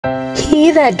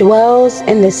He that dwells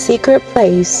in the secret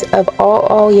place of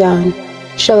ALYUN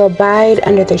shall abide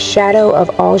under the shadow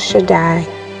of Shaddai.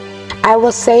 I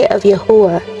will say of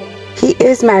Yahuah, He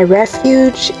is my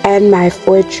refuge and my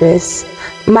fortress,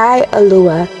 my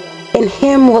ALYUN, in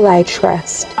Him will I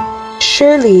trust.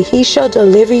 Surely He shall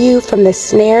deliver you from the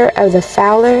snare of the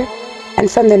fowler and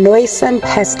from the noisome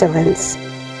pestilence.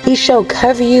 He shall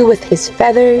cover you with His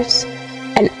feathers,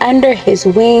 and under His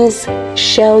wings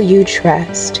shall you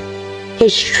trust.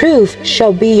 His truth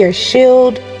shall be your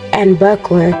shield and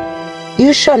buckler.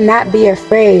 You shall not be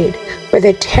afraid for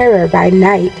the terror by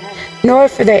night, nor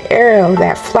for the arrow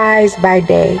that flies by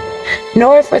day,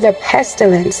 nor for the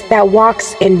pestilence that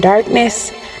walks in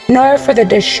darkness, nor for the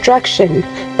destruction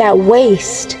that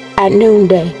wastes at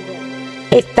noonday.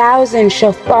 1,000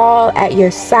 shall fall at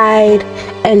your side,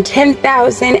 and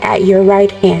 10,000 at your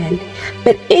right hand,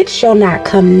 but it shall not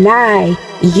come nigh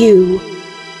you.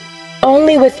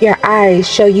 Only with your eyes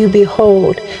shall you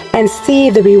behold and see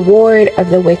the reward of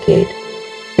the wicked.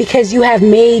 Because you have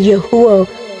made Yahuah,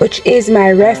 which is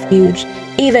my refuge,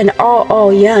 even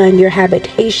ALYUN your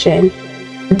habitation,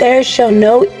 there shall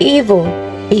no evil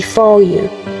befall you,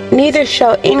 neither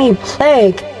shall any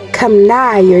plague come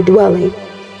nigh your dwelling.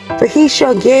 For He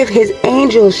shall give His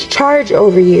angels charge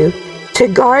over you, to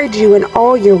guard you in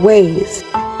all your ways.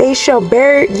 They shall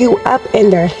bear you up in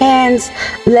their hands,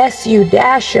 lest you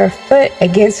dash your foot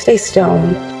against a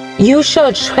stone. You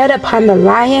shall tread upon the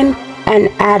lion and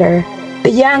adder, the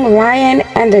young lion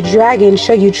and the dragon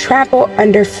shall you trample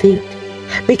under feet.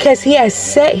 Because He has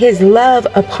set His love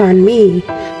upon me,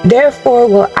 therefore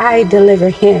will I deliver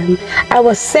him. I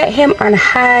will set him on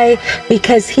high,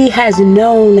 because he has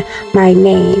known my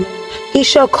name. He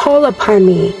shall call upon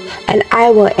me, and I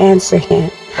will answer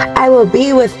him. I will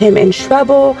be with him in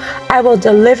trouble. I will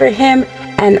deliver him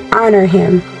and honor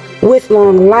him. With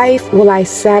long life will I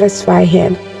satisfy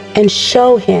him and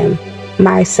show him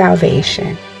my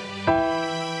salvation.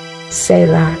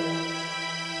 Selah.